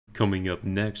Coming up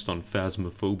next on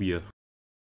Phasmophobia.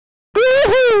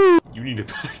 You need to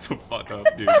back the fuck up,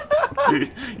 dude.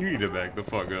 You need to back the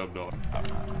fuck up, dog.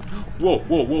 Whoa,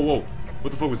 whoa, whoa, whoa. What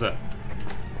the fuck was that?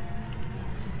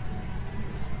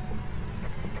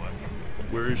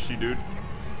 Where is she, dude?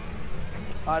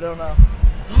 I don't know.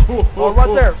 Oh,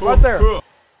 right there, right there.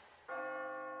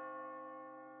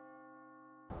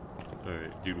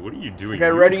 Alright, dude, what are you doing? Okay,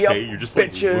 Are you ready okay? up, You're just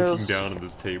like bitches. looking down at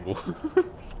this table.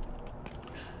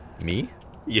 Me?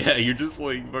 Yeah, you're just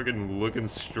like fucking looking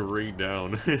straight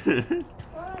down.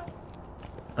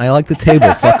 I like the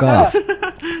table, fuck off.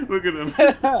 Look at him.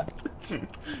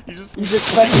 You just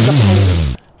expecting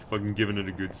the plate. fucking giving it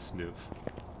a good sniff.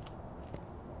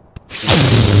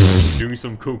 Doing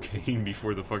some cocaine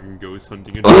before the fucking ghost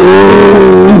hunting.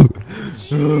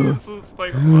 Jesus, my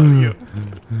audio.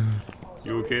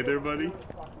 You okay there, buddy?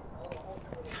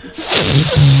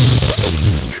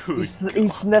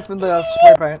 He's sniffing the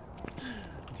spray paint.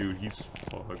 Dude, he's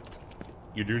fucked.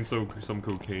 You're doing some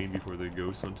cocaine before the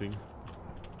ghost hunting?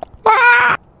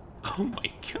 Oh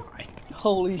my god.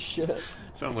 Holy shit.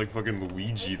 Sound like fucking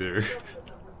Luigi there.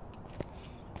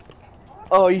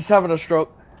 Oh, he's having a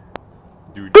stroke.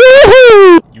 Dude,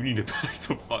 you need to back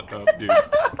the fuck up, dude.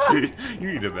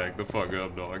 You need to back the fuck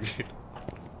up, dog.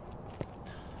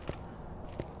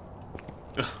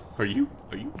 Are you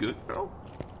good, bro?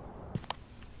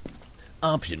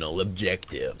 Optional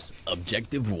objectives.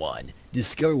 Objective 1.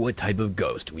 Discover what type of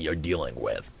ghost we are dealing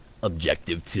with.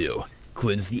 Objective 2.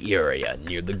 Cleanse the area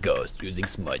near the ghost using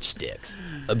smudge sticks.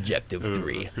 Objective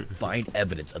 3. Find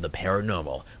evidence of the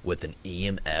paranormal with an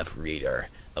EMF reader.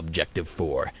 Objective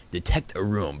 4. Detect a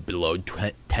room below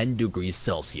 10 degrees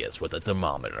Celsius with a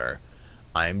thermometer.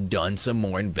 I'm done some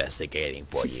more investigating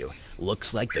for you.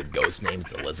 Looks like the ghost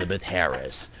name's Elizabeth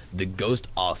Harris. The ghost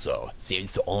also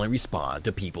seems to only respond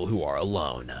to people who are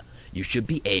alone. You should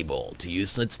be able to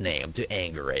use its name to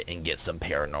anger it and get some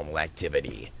paranormal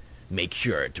activity. Make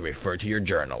sure to refer to your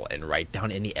journal and write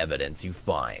down any evidence you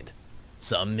find.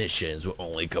 Some missions will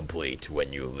only complete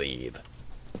when you leave.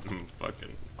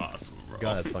 Fucking awesome, bro.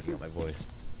 God, that's fucking up my voice.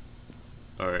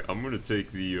 Alright, I'm gonna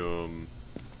take the,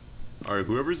 Alright,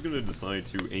 whoever's gonna decide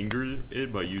to anger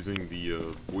it by using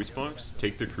the, voice box,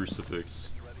 take the crucifix.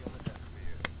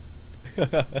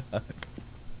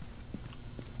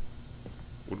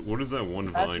 What is that one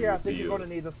vine Actually, I with think the, you're gonna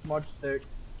need a smudge stick.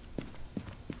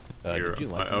 Here, Did you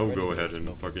light I'll it go already? ahead and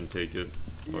fucking take it.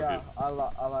 Fuck Yeah, it. I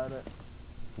lied it.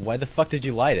 Why the fuck did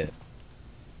you light it?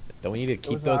 Don't we need to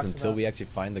keep was those an until accident. we actually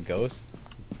find the ghost?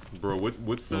 Bro,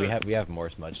 what's So that? we have more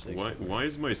smudge sticks. Why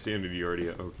is my sanity already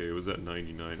at, okay, it was at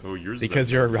 99. Oh, yours is Because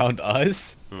at you're 90. around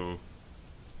us? Oh.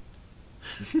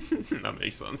 That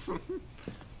makes sense.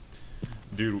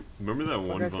 Dude, remember that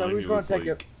one Okay, so vine? who's It gonna was take like...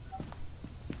 it?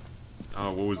 Oh,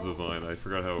 what was the vine? I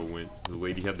forgot how it went. The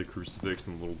lady had the crucifix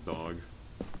and the little dog.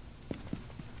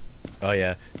 Oh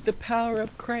yeah. The power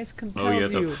of Christ compels Oh you. yeah,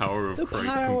 the power of The Christ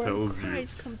power compels of you.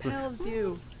 Christ compels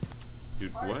you.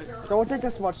 Dude, what? Someone take the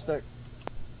smudge stick.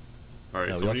 Alright,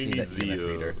 No, we somebody also need needs that EMF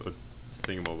reader. the,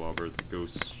 thingamabobber, the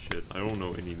ghost shit. I don't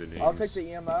know any of the names. I'll take the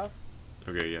EMF.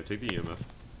 Okay, yeah, take the EMF.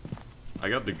 I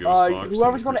got the ghost box. and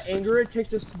Whoever's the gonna crucifix. anger it takes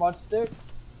the smudge stick.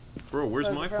 Bro, where's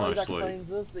my Apparently that flashlight?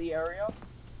 cleanses the area.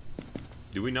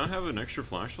 Do we not have an extra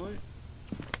flashlight?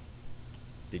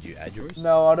 Did you add yours?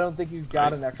 No, I don't think you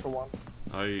got an extra one.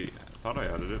 I thought I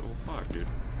added it. Well, fuck, dude.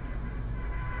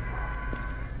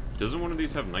 Doesn't one of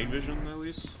these have night vision, at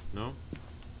least? No?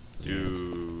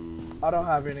 Dude... I don't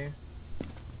have any.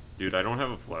 Dude, I don't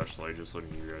have a flashlight, just letting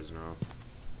you guys know.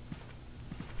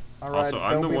 Alright, Also,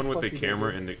 I'm the don't be one with the pussy, camera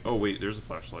baby. and the... Oh, wait, there's a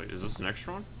flashlight. Is this an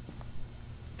extra one?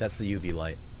 That's the UV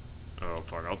light. Oh,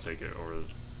 fuck, I'll take it. Or...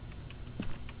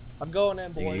 I'm going in,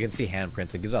 You boy. can see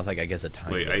handprints. It gives off like I guess a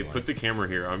tiny. Wait, bit I more. put the camera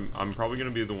here. I'm probably gonna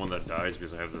be the one that dies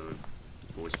because I have the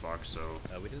voice box, so...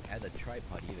 We didn't add the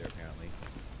tripod either, apparently.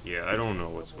 Yeah, I don't know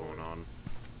what's going on.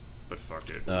 But fuck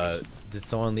it. Did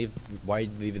someone leave? Why are you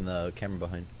leaving the camera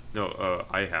behind? No,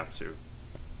 I have to.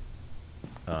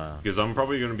 Because I'm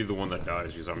probably gonna be the one that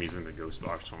dies because I'm using the ghost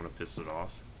box, so I'm gonna piss it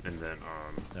off. And then,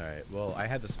 Alright, well, I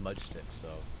had the smudge stick, so...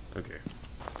 Okay.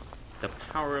 The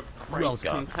power of Christ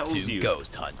Welcome compels to you.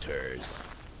 Ghost Hunters.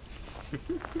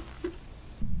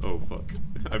 Oh, fuck.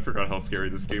 I forgot how scary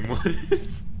this game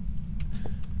was.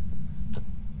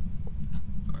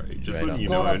 Alright, just Right letting up. you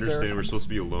know, Going I upstairs. understand we're supposed to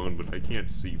be alone, but I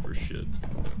can't see for shit.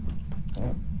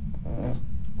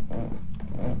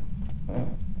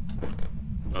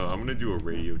 I'm gonna do a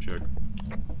radio check.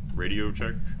 Radio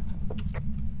check?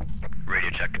 Radio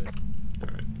check.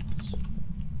 Alright.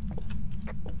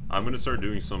 I'm gonna start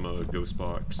doing some ghost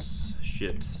box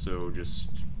shit, so just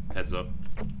heads up.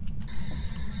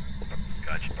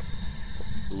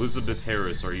 Elizabeth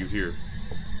Harris, are you here?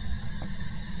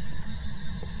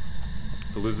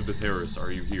 Elizabeth Harris,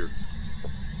 are you here?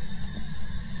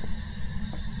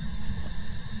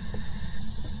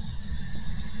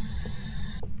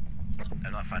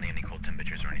 I'm not finding any cold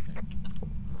temperatures or anything.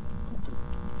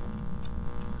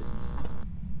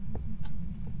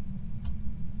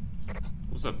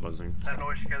 What's that buzzing? That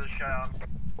noise scared the shit out of me.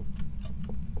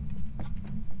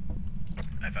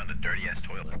 I found a dirty ass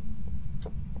toilet.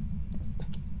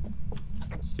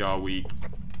 Yowie.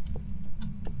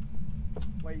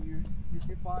 Wait, did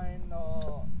you find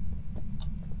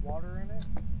water in it?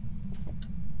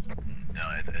 No,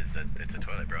 it's a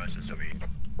toilet, bro. It's just over here.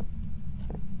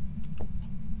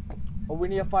 Oh, we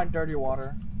need to find dirty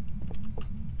water.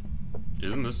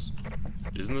 Isn't this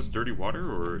dirty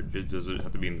water, or does it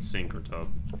have to be in the sink or tub?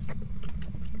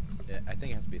 Yeah, I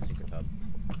think it has to be a secret tub.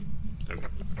 Okay.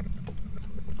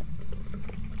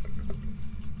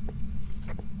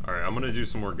 Alright, I'm gonna do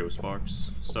some more ghost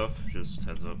box stuff, just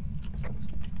heads up.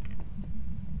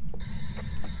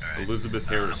 Right. Elizabeth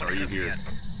Harris, are you here?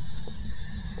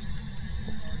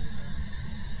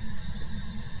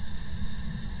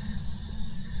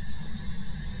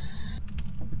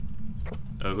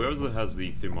 Whoever has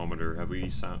the thermometer, have we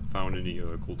found any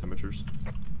cool temperatures?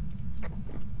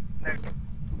 No.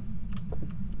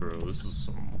 Bro, this is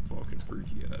some fucking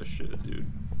freaky ass shit, dude.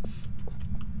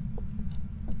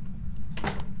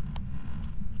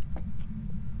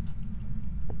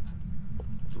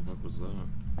 What the fuck was that?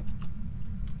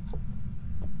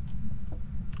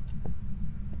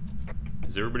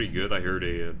 Is everybody good? I heard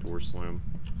a door slam.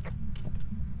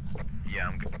 Yeah,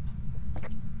 I'm good.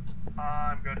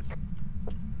 I'm good.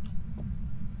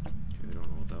 Okay, I don't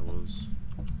know what that was.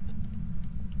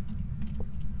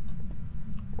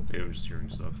 Maybe I'm just hearing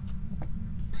stuff.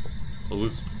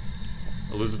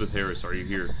 Elizabeth Harris, are you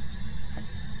here?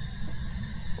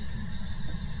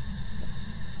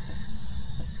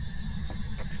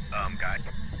 Guy.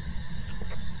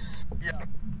 Yeah.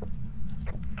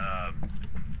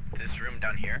 This room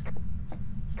down here.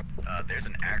 There's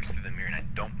an axe through the mirror, and I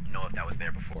don't know if that was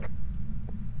there before.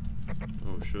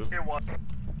 Oh shit. It was.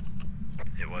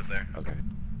 It was there. Okay.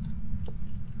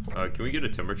 Can we get a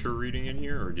temperature reading in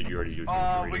here, or did you already do a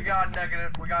temperature reading? We got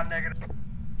negative. We got negative.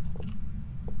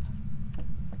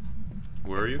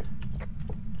 Where are you?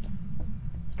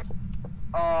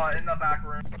 In the back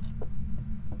room.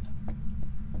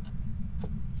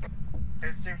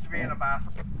 It seems to be in a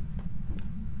bathroom.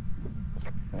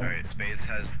 Alright, Spades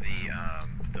has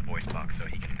the voice box, so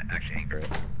he can actually anchor it.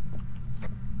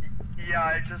 Yeah,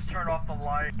 I just turned off the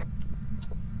light.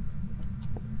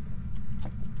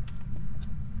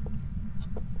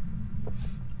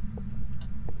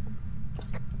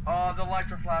 The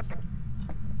lights are flashing.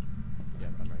 Yeah,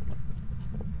 I'm right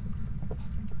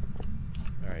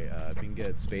here. Alright, if we can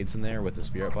get Spades in there with the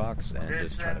spirit box and It's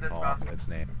just try in to this call bathroom. its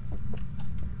name.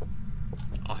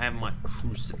 I'll have my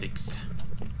crucifix.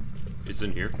 It's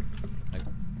in here.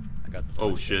 I got this. Oh,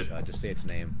 one. shit. Just say its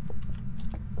name.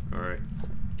 Alright.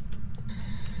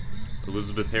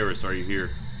 Elizabeth Harris, are you here?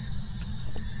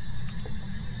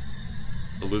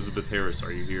 Elizabeth Harris,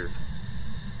 are you here?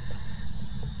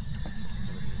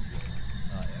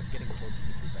 I'm getting close to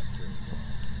the prefecture.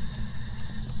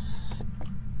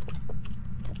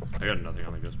 I got nothing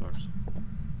on the ghost box.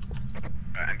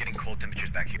 Alright, I'm getting cold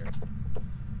temperatures back here.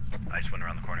 I just went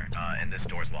around the corner, and this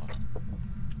door's locked.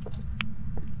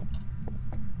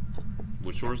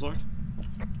 Which door is locked?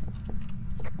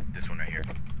 This one right here.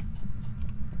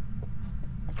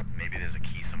 Maybe there's a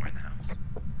key somewhere in the house.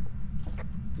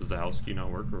 Does the house key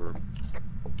not work, or?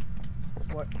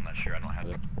 What? I'm not sure, I don't have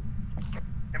it.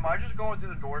 Am I just going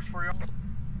through the doors for you?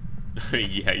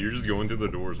 Yeah, you're just going through the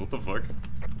doors. What the fuck?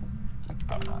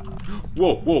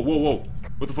 Whoa, whoa, whoa, whoa!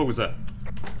 What the fuck was that?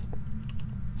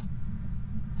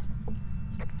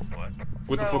 What?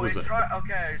 What the fuck was that?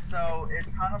 Okay, so it's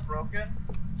kind of broken.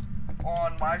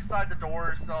 On my side, the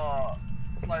door is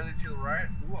slightly to the right.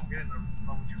 Ooh, I'm getting the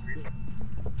level 2 reading.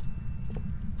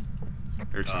 I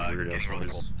heard some weird ass getting really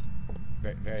noise. cold.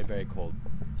 Very, very, very cold.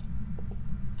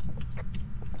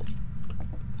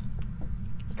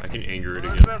 I can anger it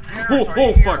again. Elizabeth Harris, Oh, are oh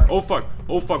you fuck! here? Oh fuck!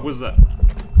 Oh fuck! What's that?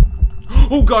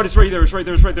 Oh god! It's right there! It's right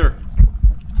there! It's right there!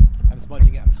 I'm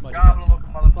smudging it. I'm smudging Goblin it. look,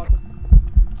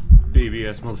 motherfucker. Baby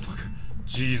ass motherfucker.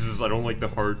 Jesus, I don't like the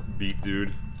heartbeat,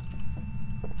 dude.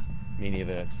 Me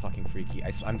neither. It's fucking freaky.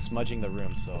 I'm smudging the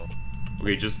room, so.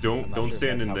 Okay, just I'm don't not sure if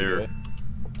stand that's in how we do there, it.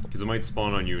 because it might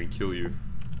spawn on you and kill you.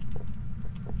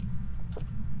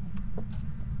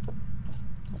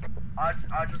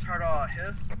 I just heard a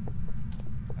hiss.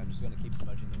 I'm just gonna keep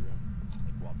smudging the room,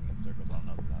 like walking in circles. I don't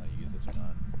know how you use this or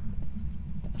not.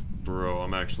 Bro,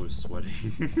 I'm actually sweating.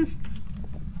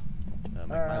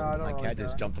 My cat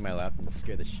just jumped in my lap and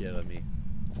scared the shit out of me.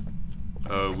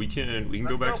 We can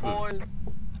go back to the...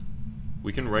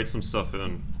 We can write some stuff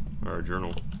in our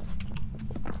journal.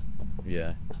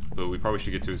 Yeah. But we probably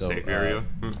should get to a safe area.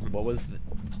 What was the...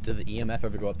 Did the EMF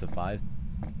ever go up to 5?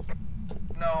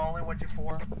 No, only went to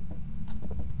 4.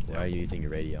 Why are you using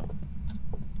your radio?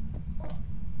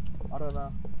 I don't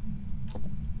know.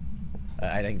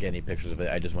 I didn't get any pictures of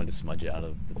it. I just wanted to smudge it out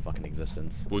of the fucking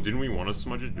existence. Well, didn't we want to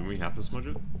smudge it? Didn't we have to smudge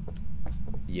it?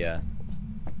 Yeah.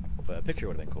 But a picture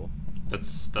would have been cool.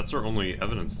 That's our only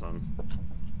evidence then.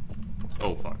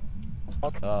 Oh fuck.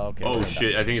 Oh, okay. Oh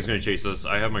shit, I think it's gonna chase us.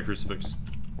 I have my crucifix.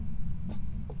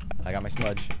 I got my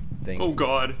smudge thing. Oh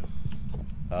god.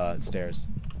 Stairs.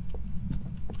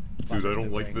 Dude, I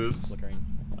don't like this. Flickering.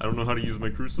 I don't know how to use my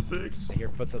crucifix. I hear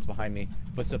footsteps behind me.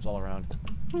 Footsteps all around.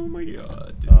 Oh my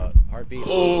god. Heartbeat.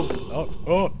 Oh.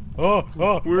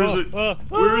 Oh. Where is it?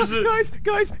 Where is it?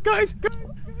 Guys.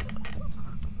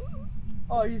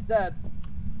 Oh, he's dead.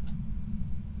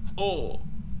 Oh.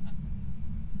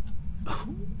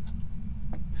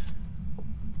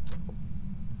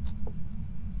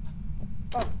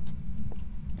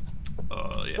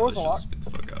 Yeah, Doors let's just get the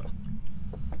fuck out.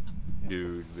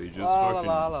 Dude, they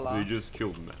just they just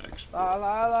killed Max.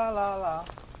 Bro.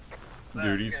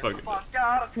 Dude, he's fucking... Fuck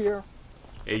out of here.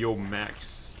 Hey, yo,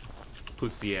 Max.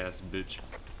 Pussy ass bitch.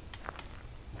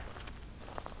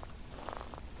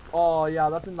 Oh, yeah,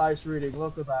 that's a nice reading.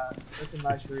 Look at that. That's a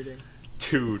nice reading.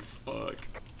 Dude, fuck.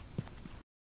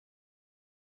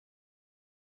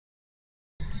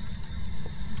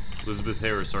 Elizabeth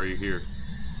Harris, are you here?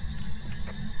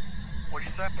 What'd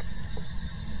you say?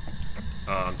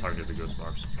 I'm talking to the ghost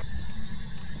box.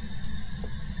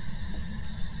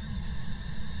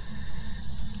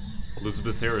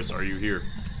 Elizabeth Harris, are you here?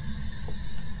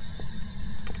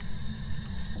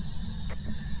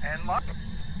 And what?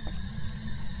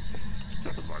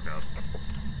 Shut the fuck up.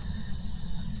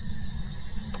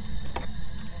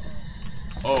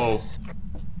 Oh.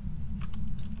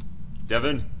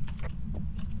 Devin?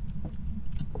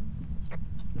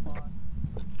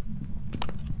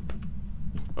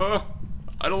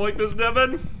 I don't like this,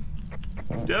 Devin!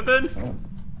 Devin?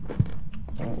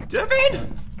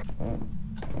 Devin?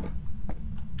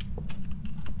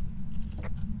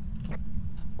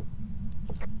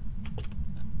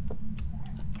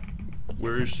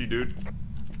 Where is she, dude?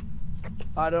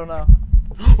 I don't know.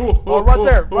 Oh, right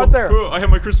there, right there. I have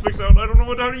my crucifix out. I don't know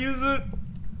how to use it.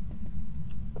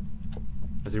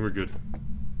 I think we're good.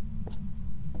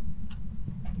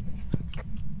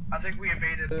 I think we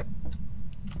evaded it.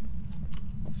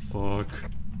 Fuck.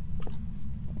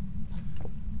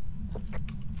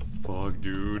 Fuck,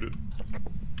 dude.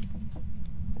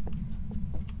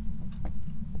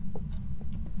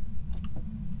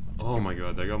 Oh my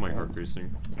god, that got my heart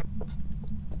racing.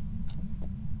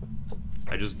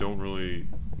 I just don't really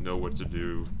know what to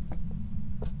do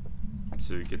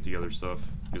to get the other stuff,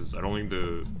 because I don't think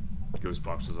the ghost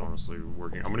box is honestly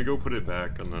working. I'm gonna go put it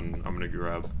back, and then I'm gonna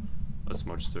grab a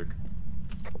smudge stick.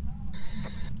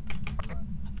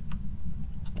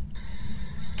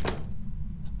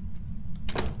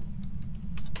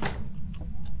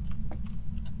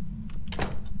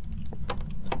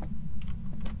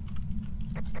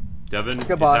 Devin,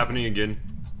 Goodbye. It's happening again.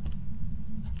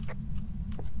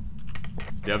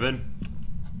 Devin?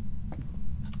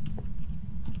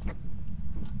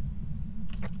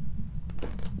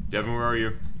 Devin, where are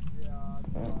you?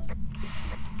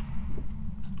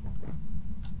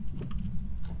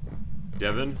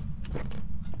 Devin?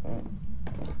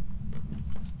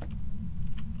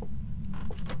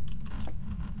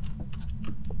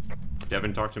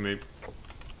 Devin, talk to me.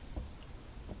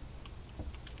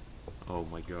 Oh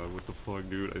my god, what the fuck,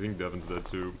 dude? I think Devin's dead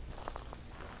too.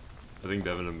 I think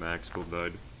Devin and Max both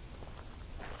died.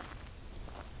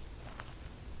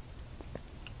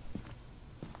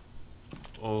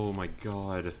 Oh my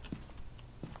god.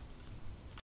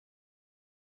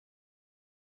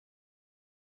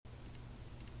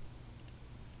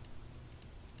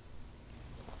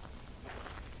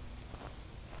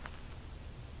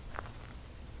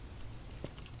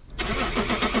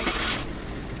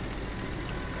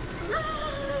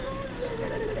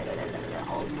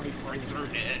 All my friends are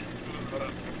dead.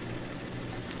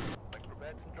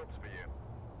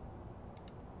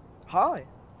 Hi.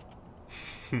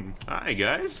 Hi,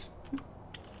 guys.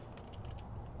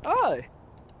 Hi.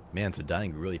 Man, so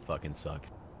dying really fucking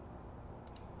sucks.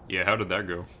 Yeah, how did that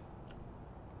go?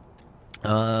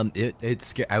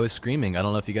 I was screaming. I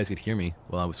don't know if you guys could hear me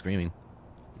while I was screaming.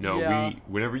 No, Yeah.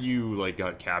 whenever you like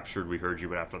got captured, we heard you,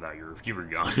 but after that, you were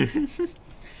gone.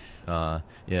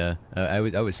 Yeah, I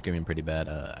was screaming pretty bad.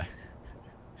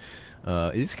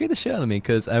 It scared the shit out of me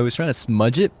because I was trying to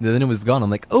smudge it, and then it was gone. I'm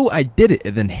like, oh, I did it,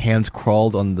 and then hands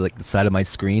crawled on the, like the side of my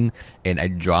screen, and I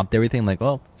dropped everything. I'm like,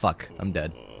 oh fuck, I'm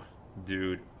dead.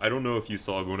 Dude, I don't know if you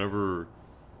saw, but whenever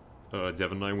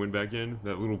Devin and I went back in,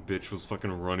 that little bitch was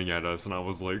fucking running at us, and I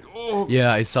was like, oh.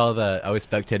 Yeah, I saw that. I was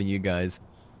spectating you guys.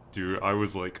 Dude, I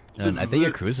was like, And I think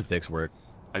your crucifix worked.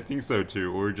 I think so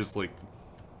too, or just like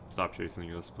stop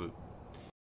chasing us, but